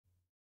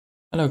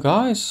Hello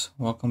guys,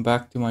 welcome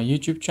back to my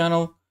YouTube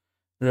channel,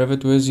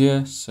 Revit Wiz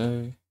here.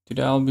 So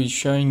today I'll be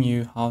showing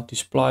you how to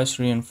splice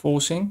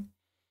reinforcing.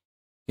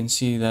 You can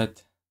see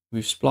that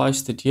we've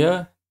spliced it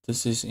here.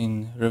 This is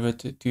in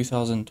Revit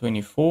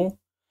 2024,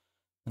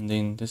 and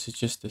then this is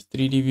just a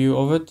 3D view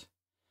of it.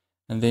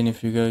 And then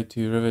if you go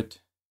to Revit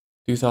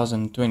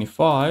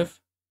 2025,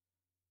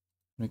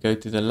 we go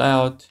to the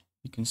layout,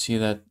 you can see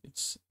that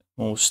it's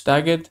more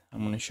staggered.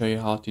 I'm going to show you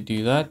how to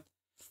do that,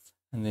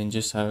 and then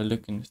just have a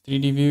look in the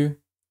 3D view.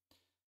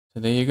 So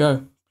there you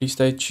go. Please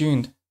stay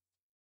tuned.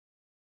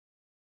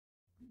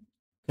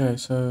 Okay,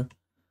 so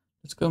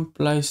let's go and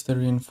place the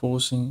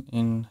reinforcing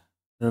in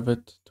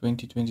Revit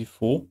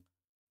 2024.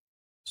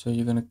 So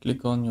you're going to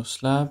click on your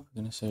slab,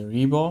 you're going to say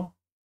rebar,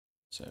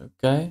 say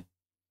OK.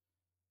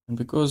 And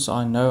because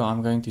I know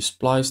I'm going to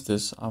splice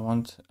this, I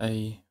want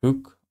a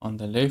hook on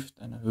the left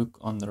and a hook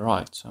on the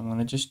right. So I'm going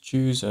to just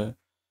choose a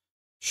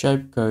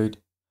shape code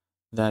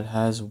that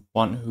has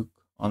one hook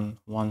on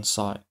one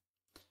side.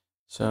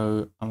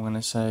 So I'm going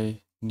to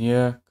say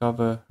near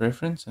cover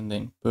reference and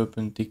then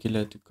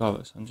perpendicular to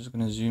cover. So I'm just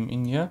going to zoom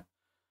in here,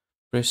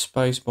 press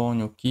spacebar on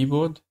your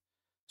keyboard.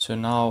 So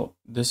now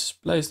this is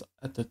placed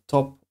at the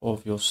top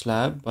of your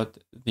slab, but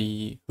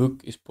the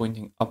hook is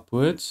pointing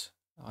upwards.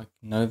 I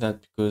know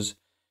that because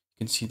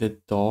you can see the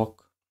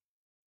dark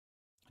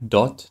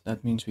dot.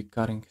 That means we're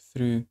cutting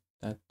through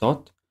that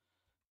dot.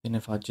 Then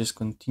if I just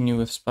continue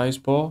with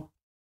spacebar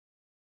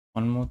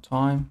one more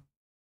time,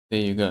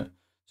 there you go.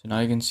 So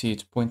now you can see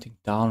it's pointing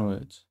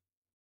downwards.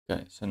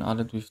 Okay, so now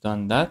that we've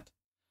done that,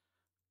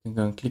 you can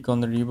go and click on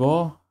the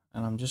rebar,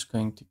 and I'm just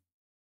going to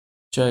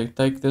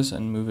take this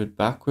and move it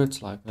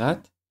backwards like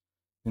that.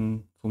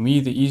 And for me,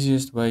 the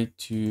easiest way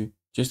to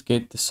just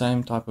get the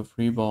same type of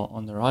rebar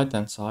on the right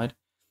hand side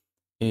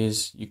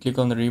is you click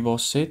on the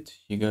rebar set,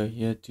 you go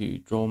here to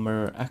draw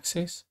mirror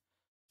axis,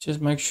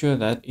 just make sure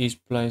that is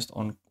placed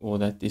on, or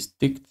that is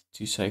ticked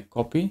to say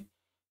copy.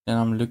 Then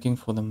I'm looking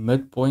for the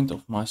midpoint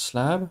of my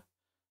slab.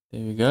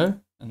 There we go.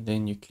 And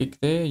then you click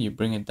there, you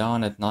bring it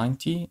down at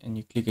 90 and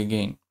you click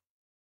again.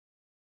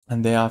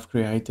 And there I've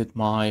created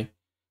my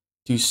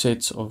two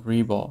sets of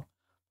rebar.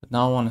 But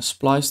now I want to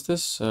splice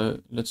this,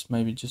 so let's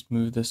maybe just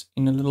move this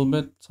in a little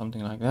bit,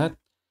 something like that.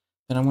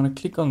 Then I'm going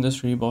to click on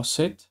this rebar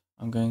set.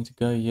 I'm going to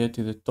go here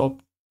to the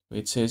top where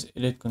it says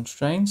edit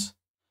constraints,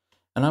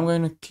 and I'm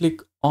going to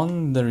click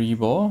on the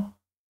rebar,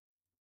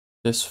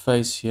 this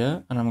face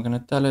here, and I'm going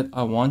to tell it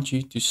I want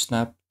you to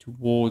snap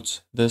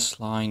towards this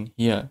line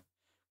here,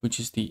 which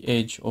is the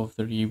edge of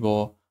the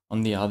rebar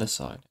on the other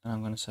side. And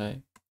I'm going to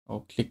say,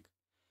 oh, click.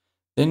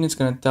 Then it's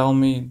going to tell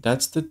me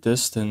that's the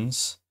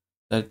distance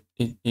that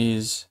it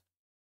is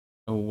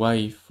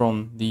away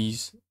from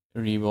these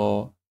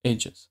rebar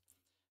edges.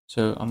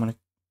 So I'm going to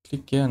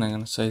click here and I'm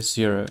going to say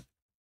 0.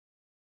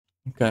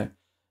 Okay,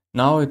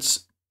 now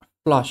it's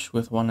flush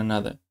with one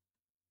another,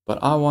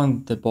 but I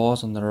want the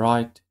bars on the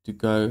right to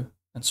go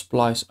and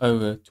splice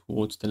over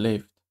towards the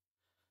left.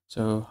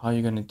 So how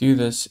you're going to do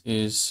this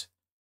is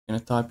you're going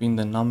to type in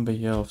the number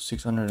here of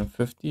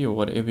 650 or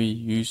whatever you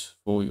use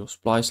for your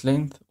splice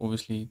length.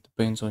 Obviously it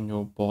depends on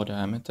your bar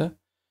diameter,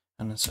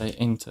 and then say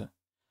enter.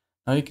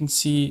 Now you can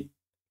see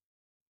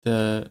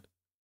the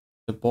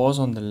bars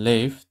on the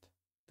left,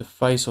 the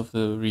face of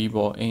the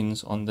rebar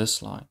ends on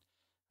this line,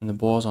 and the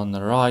bars on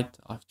the right,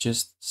 I've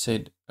just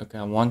said, okay,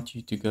 I want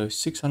you to go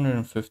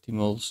 650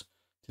 mils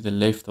to the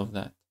left of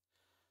that.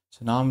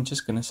 So now I'm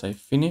just going to say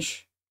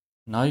finish.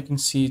 Now you can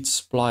see it's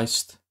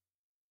spliced.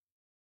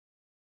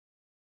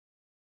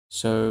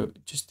 So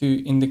just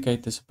to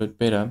indicate this a bit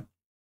better,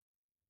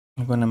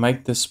 I'm going to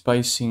make the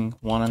spacing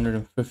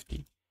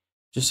 150,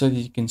 just so that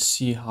you can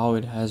see how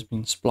it has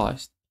been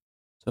spliced.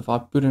 So if I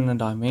put in a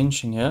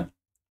dimension here,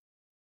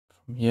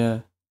 from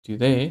here to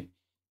there, you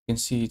can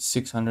see it's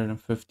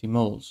 650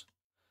 mils.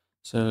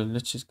 So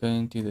let's just go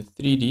into the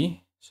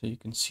 3D so you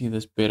can see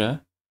this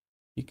better.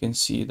 You can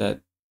see that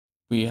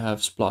we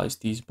have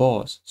spliced these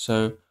bars.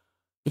 So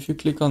if you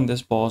click on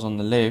this bars on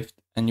the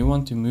left and you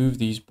want to move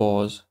these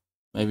bars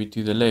maybe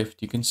to the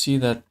left, you can see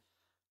that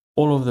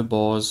all of the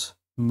bars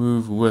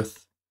move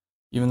with,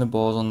 even the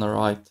bars on the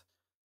right,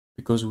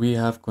 because we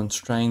have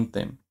constrained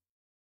them.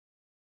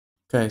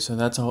 Okay, so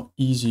that's how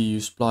easy you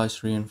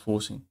splice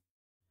reinforcing.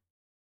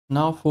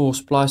 Now for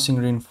splicing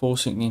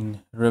reinforcing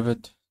in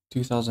Revit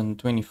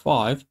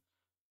 2025,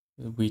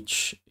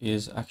 which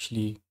is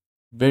actually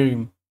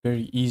very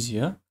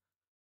easier.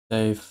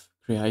 They've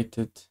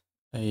created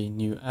a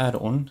new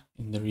add-on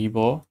in the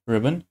rebar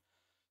ribbon.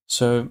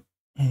 So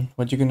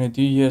what you're going to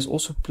do here is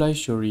also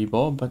place your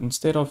rebar, but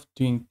instead of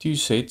doing two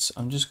sets,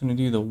 I'm just going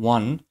to do the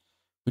one,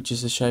 which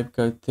is the shape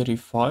code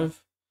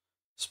 35,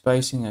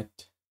 spacing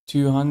at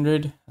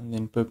 200, and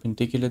then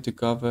perpendicular to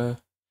cover,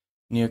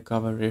 near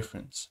cover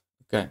reference.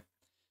 Okay,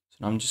 so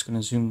now I'm just going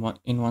to zoom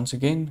in once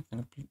again. I'm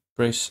going to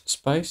press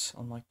space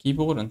on my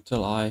keyboard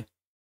until I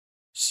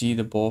see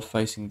the bar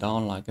facing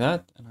down like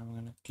that, and I'm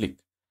going to click.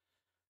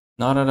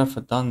 Now that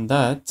I've done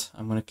that,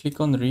 I'm going to click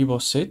on the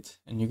rebar set,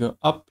 and you go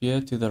up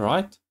here to the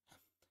right.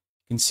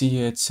 You can see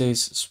here it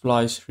says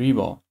splice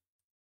rebar.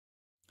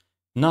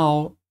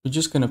 Now we're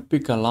just going to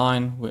pick a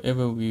line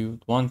wherever we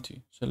would want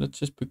to. So let's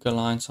just pick a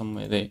line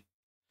somewhere there.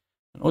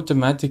 And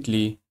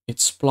automatically it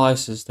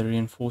splices the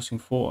reinforcing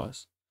for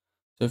us.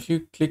 So if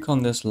you click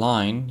on this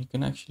line, you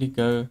can actually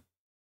go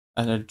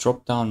at a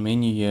drop down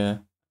menu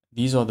here.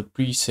 These are the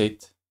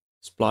preset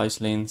splice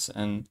lengths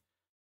and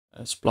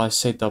splice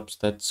setups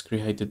that's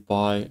created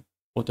by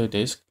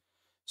Autodesk.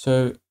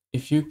 So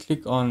if you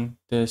click on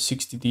the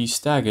 60D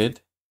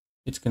staggered,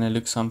 it's going to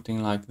look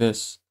something like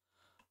this.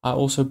 I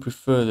also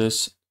prefer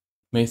this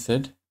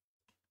method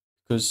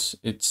because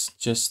it's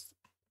just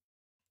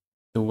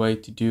the way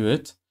to do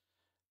it.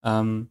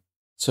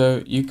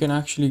 So you can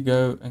actually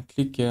go and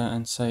click here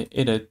and say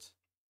edit,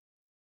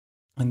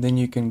 and then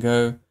you can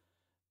go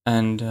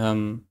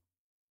and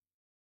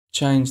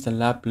change the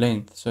lap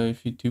length. So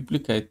if you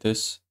duplicate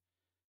this,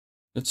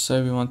 let's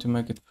say we want to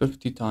make it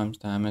 50 times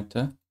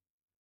diameter.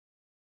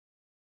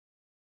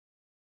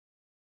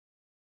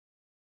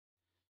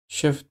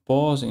 Shift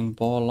bars in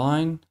bar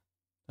line,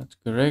 that's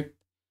correct.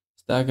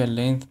 Stagger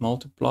length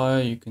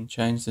multiplier, you can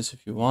change this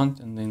if you want,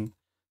 and then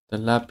the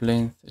lap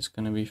length is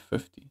going to be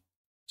 50.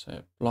 So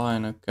apply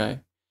and OK.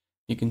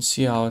 You can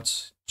see how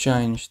it's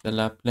changed the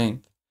lap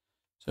length.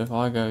 So if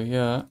I go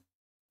here,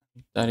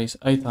 that is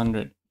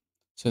 800.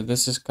 So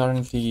this is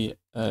currently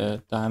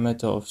a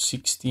diameter of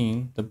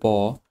 16, the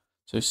bar.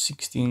 So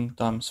 16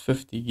 times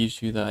 50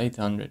 gives you the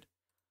 800.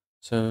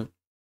 So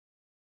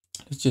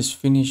let's just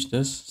finish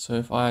this. So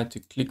if I had to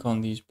click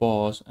on these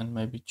bars and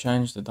maybe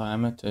change the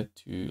diameter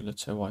to,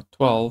 let's say,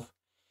 Y12,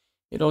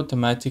 it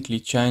automatically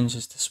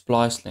changes the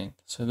splice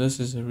length. So this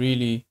is a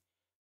really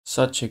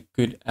such a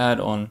good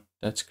add-on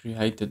that's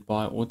created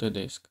by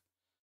Autodesk.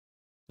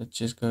 Let's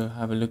just go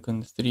have a look on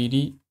the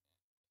 3D.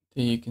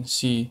 There you can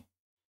see,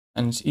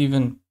 and it's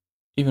even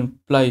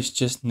placed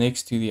just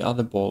next to the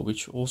other bar,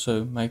 which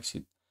also makes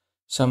it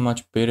so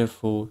much better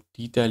for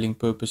detailing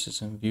purposes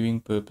and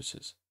viewing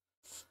purposes.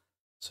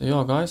 So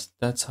yeah guys,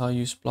 that's how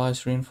you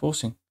splice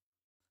reinforcing,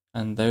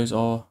 and those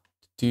are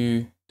the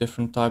two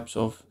different types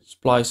of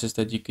splices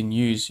that you can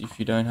use if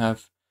you don't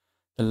have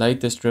the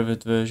latest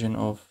Revit version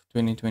of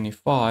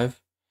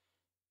 2025.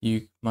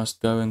 You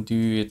must go and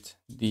do it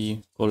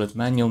the call it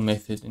manual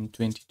method in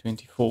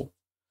 2024.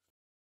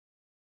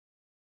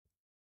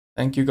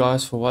 Thank you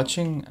guys for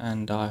watching,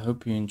 and I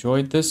hope you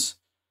enjoyed this.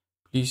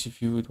 Please,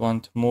 if you would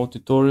want more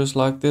tutorials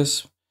like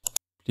this,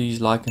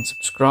 please like and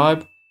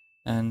subscribe.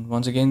 And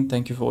once again,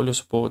 thank you for all your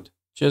support.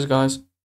 Cheers guys.